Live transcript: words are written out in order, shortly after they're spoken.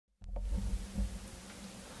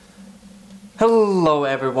Hello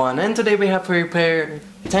everyone, and today we have prepared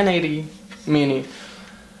 1080 mini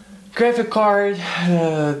graphic card.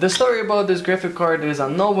 The story about this graphic card is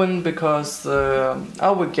unknown because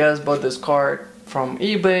I would guess bought this card from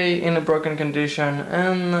eBay in a broken condition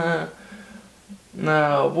and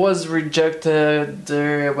was rejected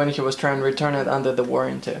when he was trying to return it under the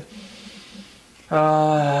warranty.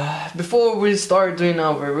 Before we start doing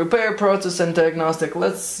our repair process and diagnostic,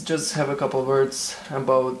 let's just have a couple words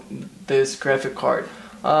about this graphic card.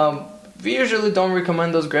 We usually don't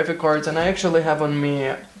recommend those graphic cards, and I actually have on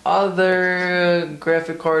me other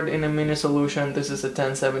graphic card in a mini solution. This is a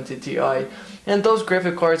 1070 Ti, and those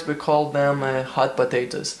graphic cards we call them hot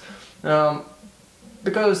potatoes,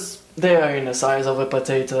 because they are in the size of a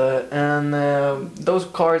potato, and those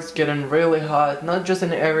cards getting really hot, not just in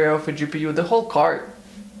the area of a GPU, the whole card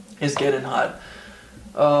is getting hot.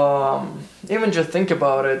 Even just think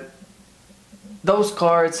about it, those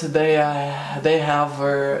cards, they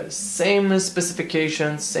have same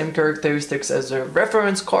specifications, same characteristics as the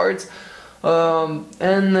reference cards,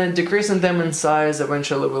 and decreasing them in size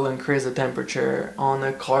eventually will increase the temperature on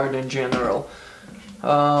a card in general.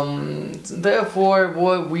 Therefore,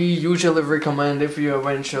 what we usually recommend if you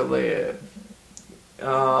eventually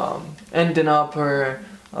ending up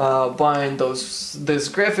buying this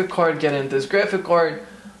graphic card, getting this graphic card,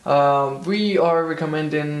 we are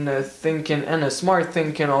recommending thinking and a smart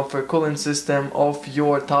thinking of a cooling system of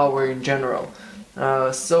your tower in general.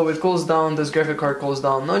 So it cools down, this graphic card cools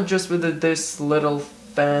down not just with this little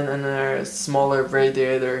fan and a smaller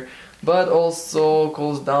radiator, but also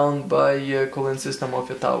cools down by a cooling system of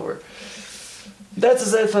your tower.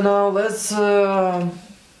 That's it for now. Let's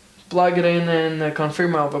plug it in and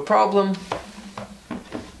confirm our problem.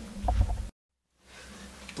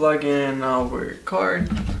 Plug in our card.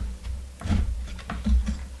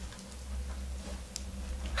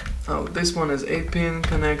 Oh, this one is 8-pin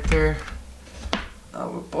connector.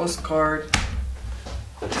 Our post card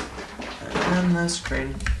and the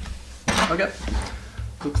screen. Okay.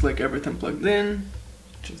 Looks like everything plugged in.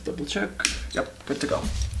 Just double check. Yep, good to go.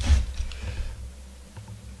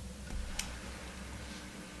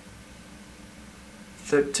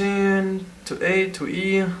 "13 to A to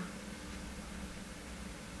E."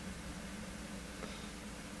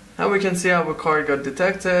 Now we can see our card got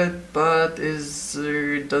detected, but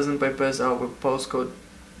doesn't bypass our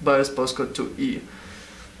BIOS postcode to E.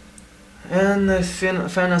 And the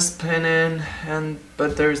fan is spinning,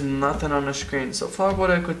 but there's nothing on the screen. So far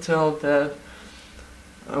what I could tell that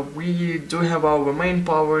we do have our main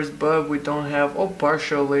powers, but we don't have, or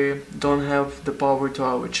partially don't have, the power to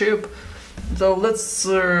our chip. So let's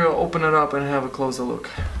open it up and have a closer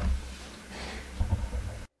look.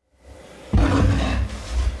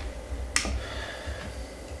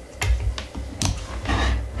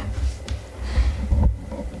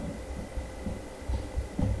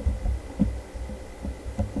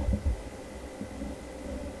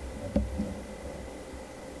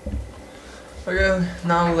 Okay,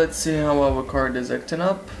 now let's see how our card is acting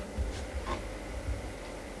up.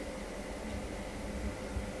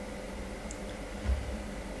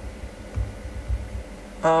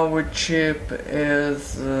 Our chip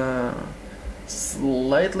is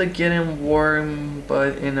slightly getting warm,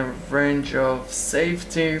 but in a range of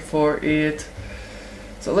safety for it.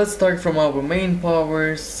 So let's start from our main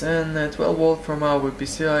powers, and 12 volt from our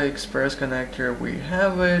PCI Express connector, we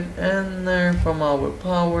have it, and from our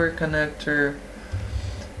power connector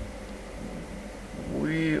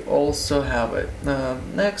we also have it.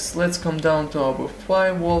 Next, let's come down to our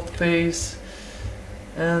 5 volt phase,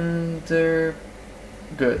 and they're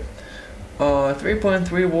good.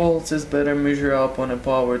 3.3 volts is better measure up on a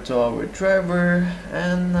power to our driver,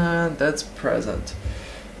 and that's present.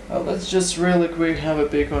 Let's just really quick have a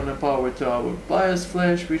peek on the power to our BIOS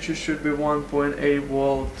flash, which should be 1.8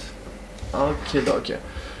 volt. Okay, dokie.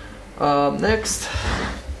 Next,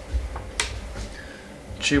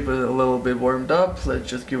 chip is a little bit warmed up. Let's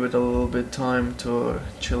just give it a little bit time to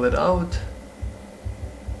chill it out.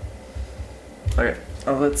 Okay,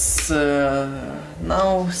 let's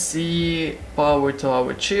now see power to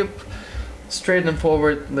our chip. Straight and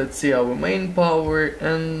forward, let's see our main power,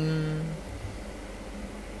 and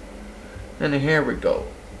here we go.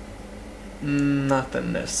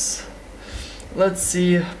 Nothingness. Let's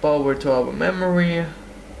see power to our memory,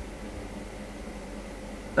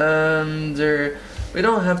 and we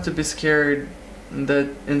don't have to be scared that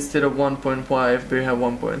instead of 1.5 we have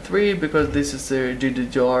 1.3, because this is a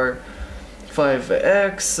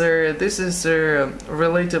GDDR5X. This is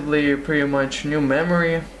relatively pretty much new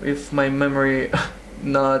memory, if my memory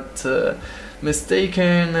not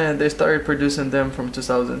mistaken. They started producing them from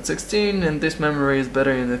 2016, and this memory is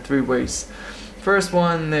better in the three ways. First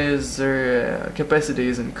one is capacity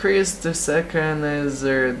is increased. The second is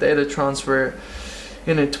data transfer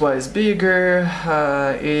in it twice bigger.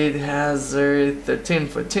 It has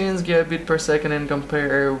 1314 gigabit per second in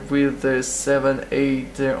compare with the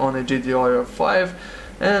 7.8 on a GDDR5,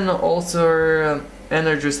 and also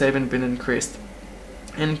energy saving been increased.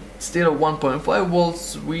 Instead of 1.5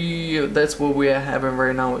 volts, that's what we are having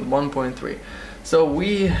right now at 1.3. So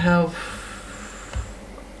we have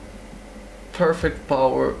perfect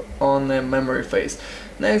power on the memory phase.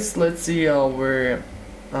 Next, let's see our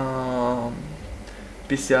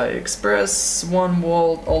PCI Express 1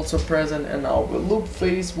 volt also present, and our loop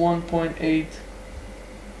phase 1.8.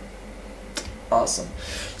 Awesome.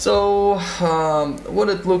 So what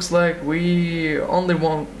it looks like, we only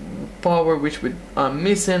want power which we are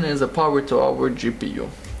missing is a power to our GPU.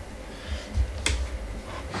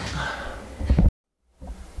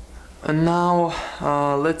 And now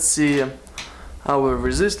let's see our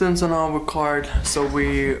resistance on our card, so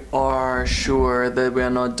we are sure that we are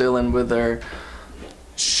not dealing with a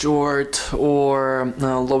short or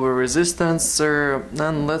lower resistance.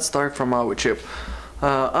 And let's start from our chip.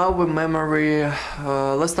 Our memory,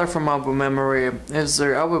 let's start from our memory.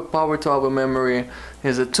 Our power to our memory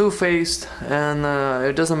is a two-phased, and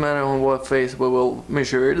it doesn't matter on what phase we will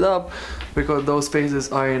measure it up, because those phases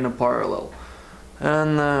are in a parallel.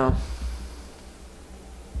 And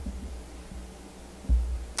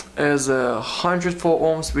is 104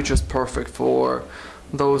 ohms, which is perfect for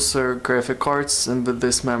those graphic cards and with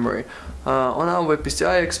this memory. On our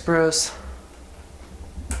PCI Express,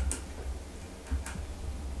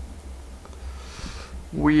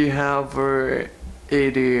 we have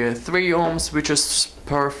 83 ohms, which is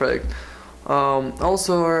perfect.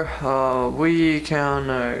 Also,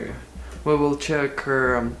 we will check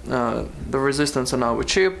the resistance on our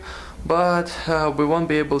chip, but we won't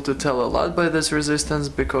be able to tell a lot by this resistance,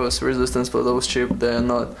 because resistance for those chips,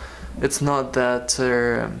 it's not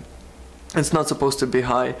supposed to be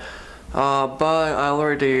high. But I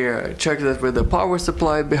already checked it with the power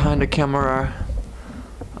supply behind the camera,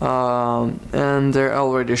 and they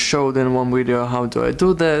already showed in one video how do I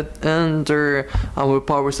do that, and our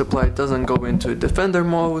power supply doesn't go into defender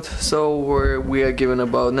mode, so we are given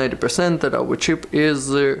about 90% that our chip is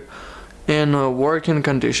in a working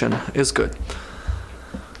condition, is good.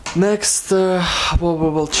 Next, what we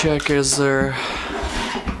will check is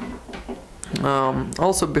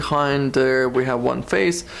also behind there we have one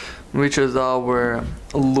phase, which is our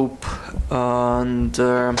loop, and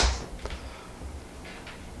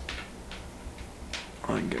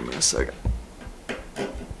give me a second.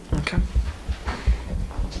 Okay.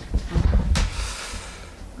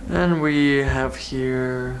 And we have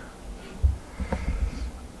here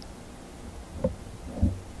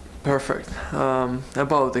perfect,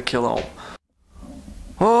 about a kilo.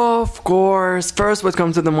 Of course, first what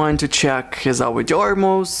comes to the mind to check is our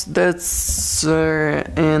Diagnostic. That's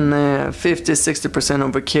in 50-60%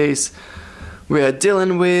 of the case we are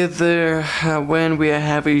dealing with when we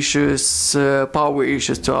have issues, power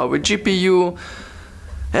issues to our GPU.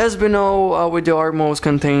 As we know, our Diagnostic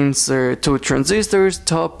contains two transistors,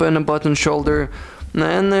 top and a bottom shoulder.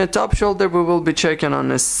 And the top shoulder we will be checking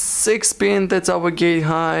on a 6-pin, that's our gate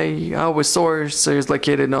high. Our source is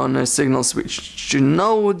located on a signal switch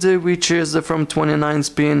node, which is from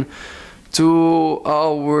 29th pin to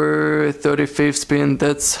our 35th pin,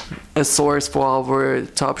 that's a source for our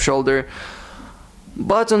top shoulder.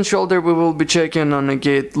 Bottom shoulder we will be checking on a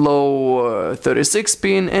gate low 36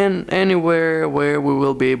 pin, and anywhere where we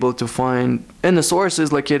will be able to find, and the source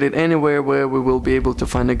is located anywhere where we will be able to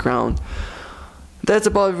find the ground. That's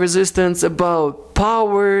about resistance. About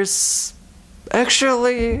powers,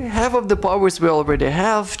 actually half of the powers we already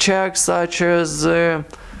have checked, such as that's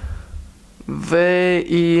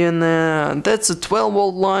a 12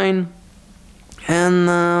 volt line, and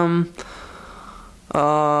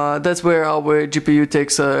that's where our GPU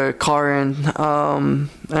takes a current,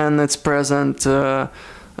 and it's present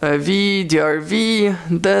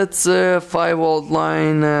VDRV, that's a 5 volt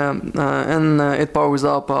line, and it powers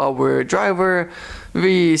up our driver.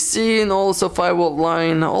 VC, and also 5 volt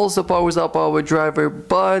line, also powers up our driver,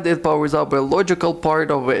 but it powers up a logical part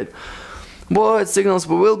of it. What signals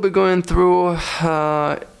we will be going through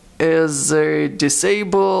is a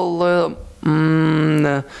disable.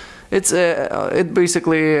 It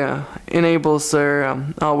basically enables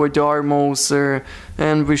our Diagnostic,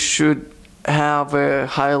 and we should have a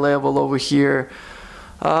high level over here.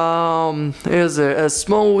 Is a S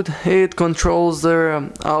mode. It controls our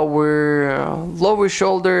lower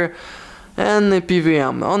shoulder, and a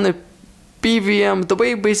PVM. On the PVM, the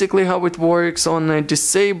way basically how it works, on a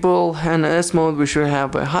disable and S mode we should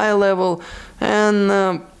have a high level, and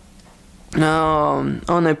on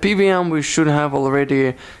a PVM we should have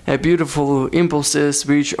already a beautiful impulses,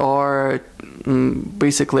 which are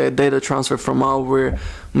basically a data transfer from our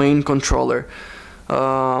main controller.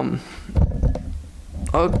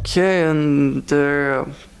 Okay, and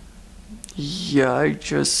yeah, I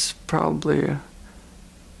just probably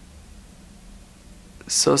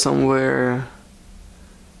saw somewhere.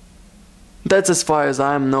 That's as far as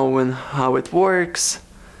I'm knowing how it works.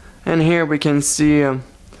 And here we can see a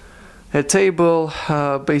table,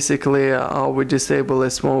 basically how we disable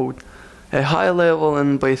S mode, a high level,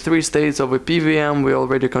 and by 3 states of a PVM we're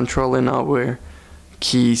already controlling our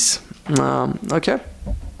keys. Okay,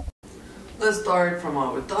 let's start from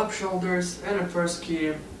our top shoulders and the first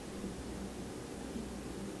key.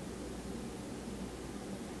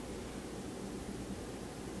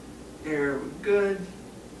 Here we're good.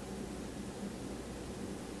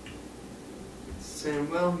 Saying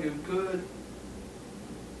well, you're good.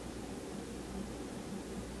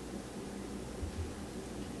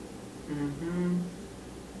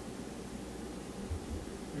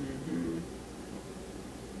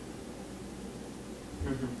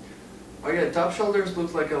 Okay, top shoulders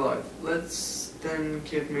looks like alive. Let's then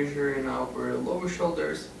keep measuring our lower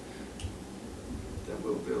shoulders. That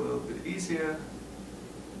will be a little bit easier.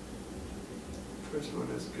 First one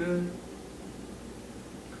is good.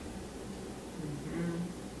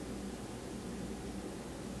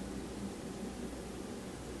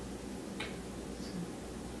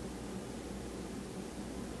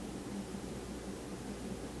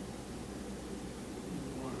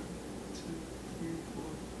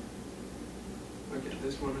 Okay,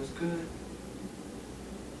 this one is good.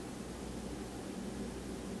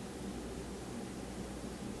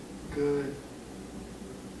 Good.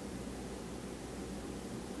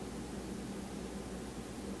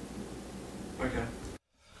 Okay.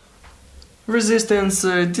 Resistance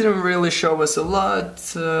didn't really show us a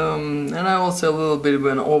lot, and I also a little bit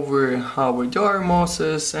went over our door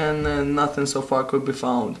mosses, and nothing so far could be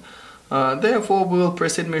found. Therefore, we will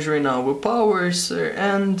proceed measuring our powers,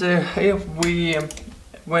 and if we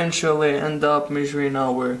eventually end up measuring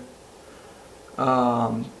our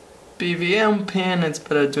PVM pin, it's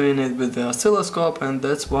better doing it with the oscilloscope, and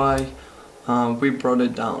that's why we brought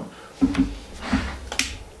it down.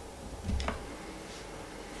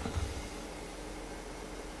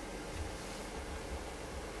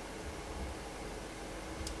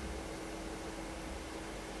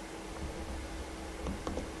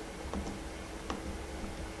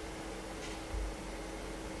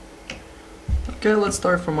 Okay, let's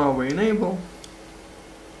start from our enable.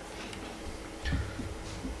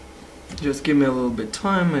 Just give me a little bit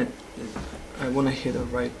time, I want to hit the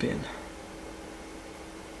right pin.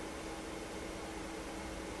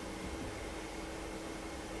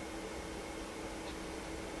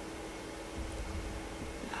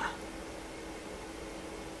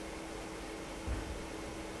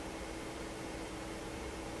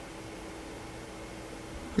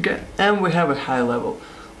 Okay, and we have a high level.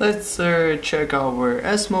 Let's check our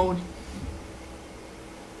S mode.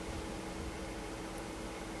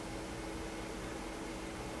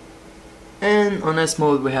 And on S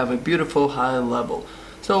mode we have a beautiful high level.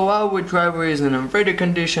 So our driver is in a ready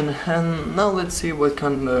condition, and now let's see what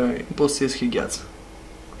kind of impulses he gets.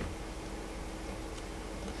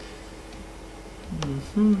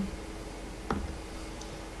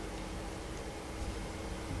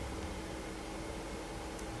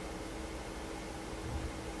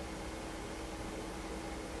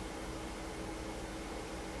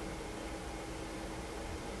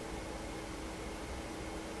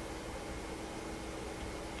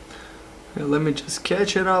 Okay, let me just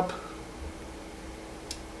catch it up.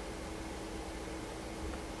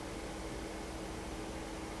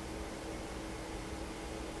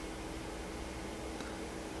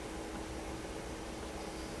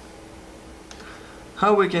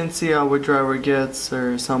 How we can see our driver gets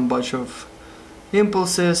some bunch of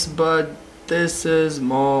impulses, but this is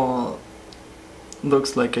more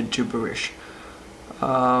looks like a gibberish.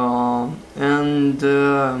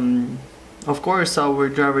 Of course our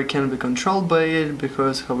driver can be controlled by it,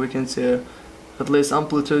 because how we can see at least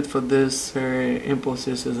amplitude for this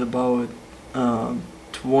impulses is about 20-30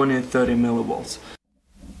 millivolts.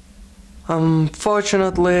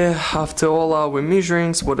 Unfortunately, after all our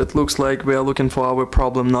measurings, what it looks like, we are looking for our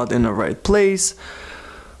problem not in the right place.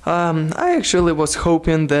 I actually was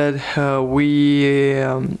hoping that we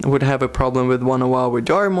would have a problem with one of our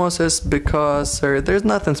diagnostics because there's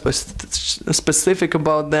nothing specific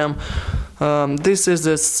about them. This is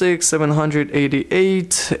the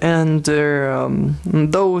 6788 and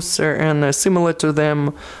those are similar to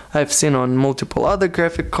them I've seen on multiple other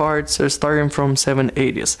graphic cards starting from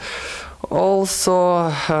 780s.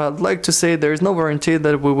 Also, I'd like to say there is no guarantee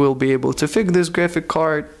that we will be able to fix this graphic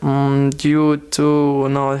card due to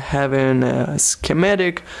not having a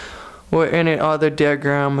schematic or any other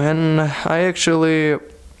diagram, and I actually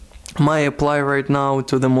might apply right now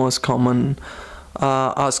to the most common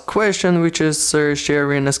asked question, which is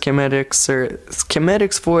sharing schematics.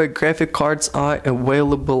 Schematics for graphic cards are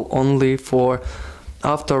available only for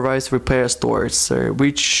authorized repair stores,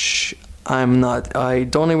 which I'm not. I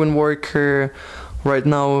don't even work right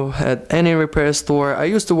now at any repair store. I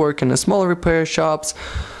used to work in a small repair shops.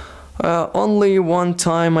 Only one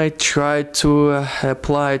time I tried to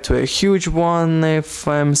apply to a huge one, if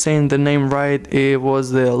I'm saying the name right. It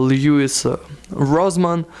was the Lewis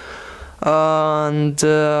Rosman. And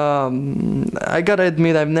I gotta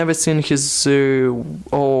admit, I've never seen his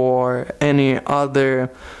or any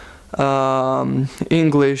other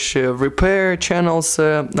English repair channels.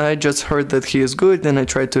 I just heard that he is good and I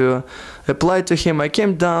tried to apply to him. I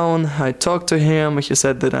came down, I talked to him, he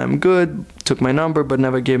said that I'm good, took my number but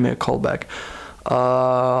never gave me a call back.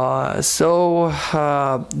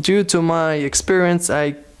 Due to my experience,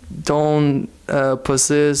 I don't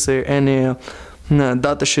possess any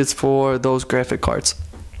datasheets for those graphic cards.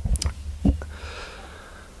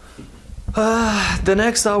 The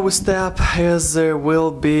next our step is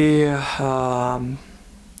will be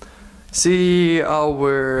see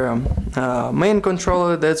our main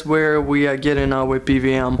controller. That's where we are getting our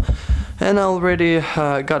PVM, and I already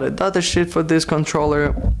got a datasheet for this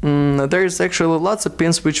controller. There's actually lots of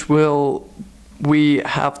pins which we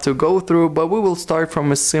have to go through, but we will start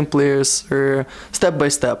from as simply as step by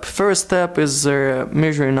step. First step is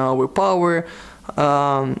measuring our power.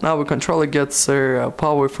 Our controller gets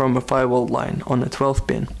power from a 5-volt line on a 12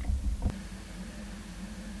 pin.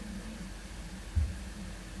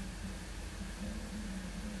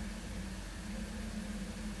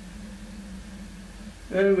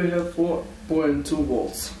 And we have 4.2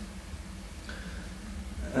 volts.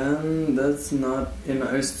 And that's not,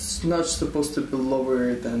 it's not supposed to be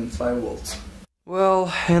lower than 5 volts.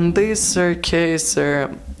 Well, in this case,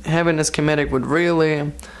 having a schematic would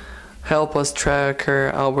really help us track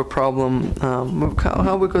our problem.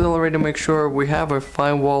 How we could already make sure we have a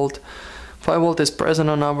 5 volt. 5 volt is present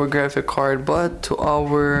on our graphic card, but to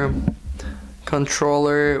our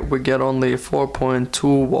controller we get only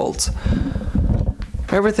 4.2 volts.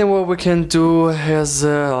 Everything what we can do is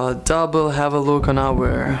have a look on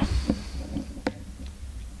our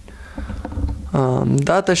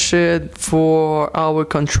datasheet for our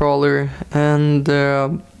controller, and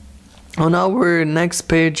on our next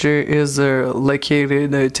page is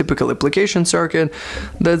located a typical application circuit.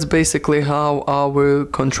 That's basically how our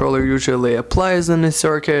controller usually applies in a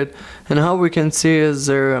circuit, and how we can see is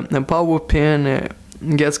a power pin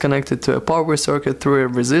gets connected to a power circuit through a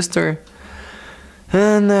resistor.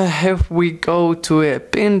 And if we go to a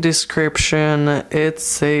pin description, it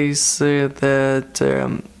says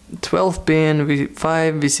that 12 pin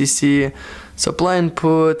 5 VCC supply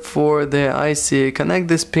input for the IC. Connect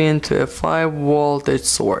this pin to a 5 voltage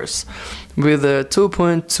source with a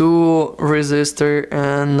 2.2 resistor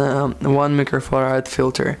and 1 microfarad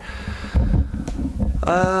filter.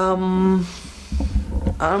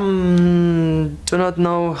 I do not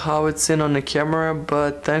know how it's seen on the camera,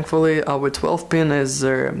 but thankfully our 12 pin is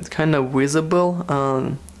kind of visible.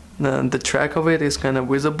 The track of it is kind of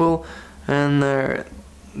visible, and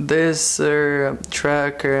this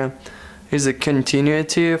track is a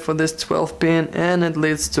continuity for this 12 pin, and it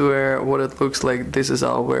leads to what it looks like. This is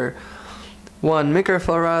our 1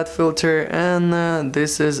 microfarad filter, and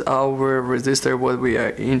this is our resistor what we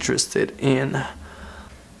are interested in.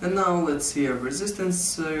 And now let's see a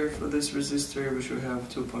resistance for this resistor, which we have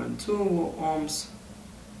 2.2 ohms,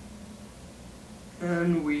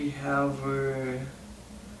 and we have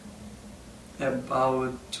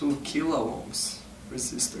about 2 kilo ohms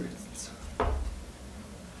resistor.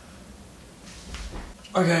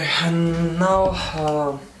 Okay, and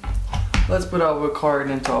now let's put our card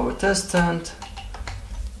into our test stand,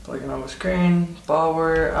 plug in our screen,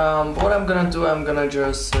 power. What I'm gonna do, I'm gonna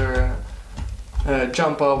just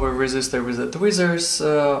jump over resistor with the tweezers.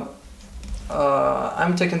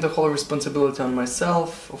 I'm taking the whole responsibility on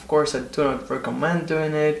myself. Of course, I do not recommend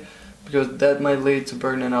doing it. because that might lead to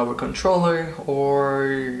burning our controller,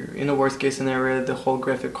 or in a worst case scenario, the whole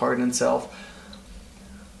graphic card itself.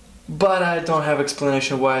 But I don't have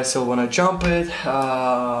explanation why I still want to jump it.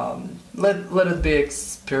 Let it be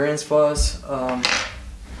experience for us.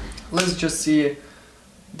 Let's just see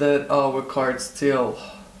that our card still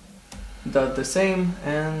does the same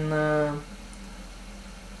and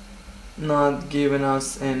not giving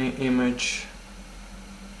us any image.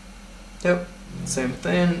 Yep, same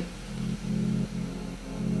thing.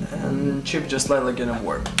 And chip just slightly getting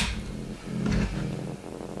warm.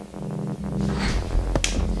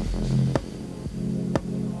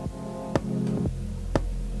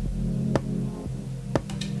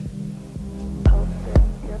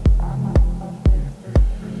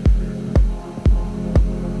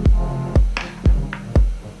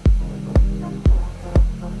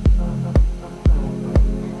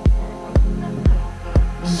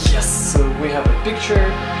 Yes, so we have a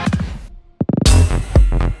picture.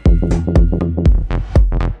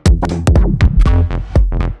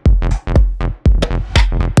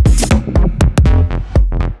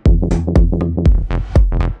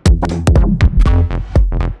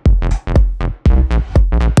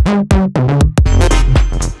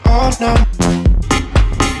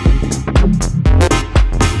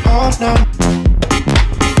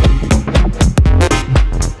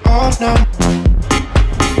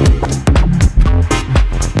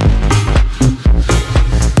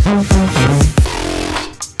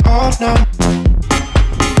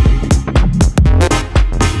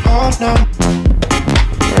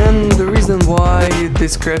 And the reason why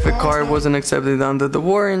this graphic card wasn't accepted under the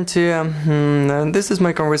warranty, and this is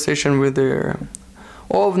my conversation with the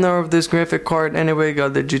owner of this graphic card. Anyway,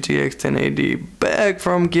 got the GTX 1080 back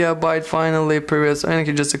from Gigabyte finally, previous, and I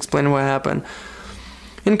can just explain what happened.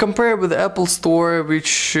 In compare with the Apple Store,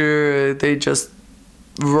 which they just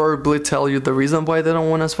verbally tell you the reason why they don't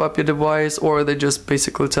want to swap your device, or they just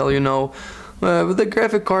basically tell you no. With the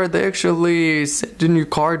graphic card, they actually send the new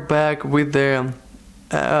card back with the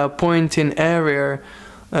pointing area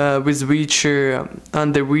with which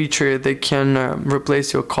under which they can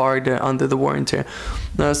replace your card under the warranty.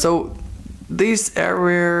 So this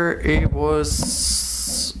area, it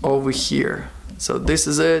was over here. So this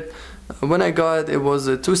is it. When I got it, was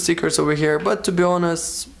two stickers over here, but to be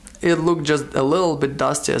honest, it looked just a little bit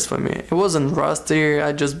dusty as for me. It wasn't rusty,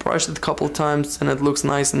 I just brushed it a couple times and it looks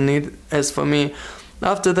nice and neat as for me.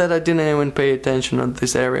 After that I didn't even pay attention to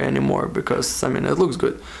this area anymore because, I mean, it looks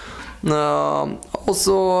good.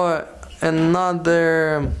 Also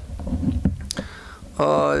another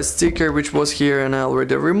sticker which was here, and I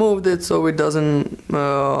already removed it so it doesn't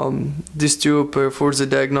disturb for the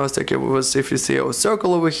diagnostic. It was, if you see a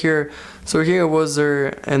circle over here, so here was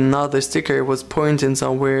another sticker. It was pointing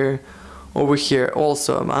somewhere over here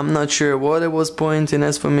also. I'm not sure what it was pointing.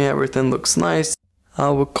 As for me, everything looks nice.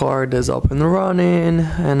 Our card is up and running,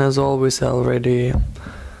 and as always I already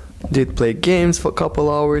did play games for a couple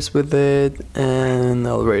hours with it and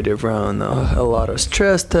already ran a lot of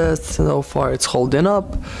stress tests. So far it's holding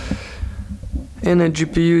up. In a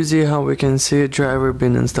GPU-Z, how we can see, driver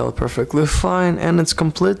been installed perfectly fine, and it's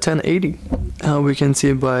complete 1080. How we can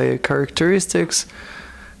see by characteristics.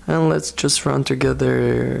 And let's just run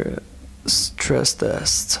together stress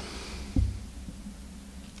test.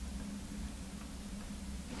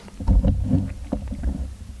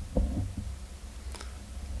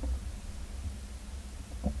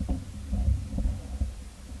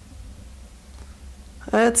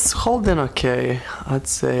 It's holding okay, I'd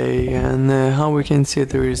say, and how we can see,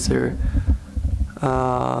 there is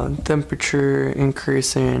a temperature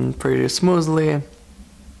increasing pretty smoothly,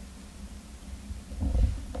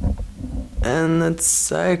 and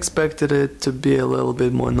I expected it to be a little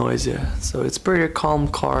bit more noisy, so it's pretty calm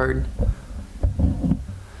card.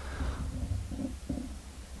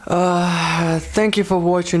 Thank you for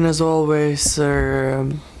watching as always.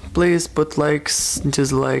 Please put likes,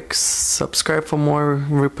 dislikes, subscribe for more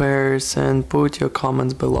repairs, and put your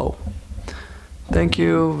comments below. Thank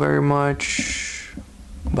you very much.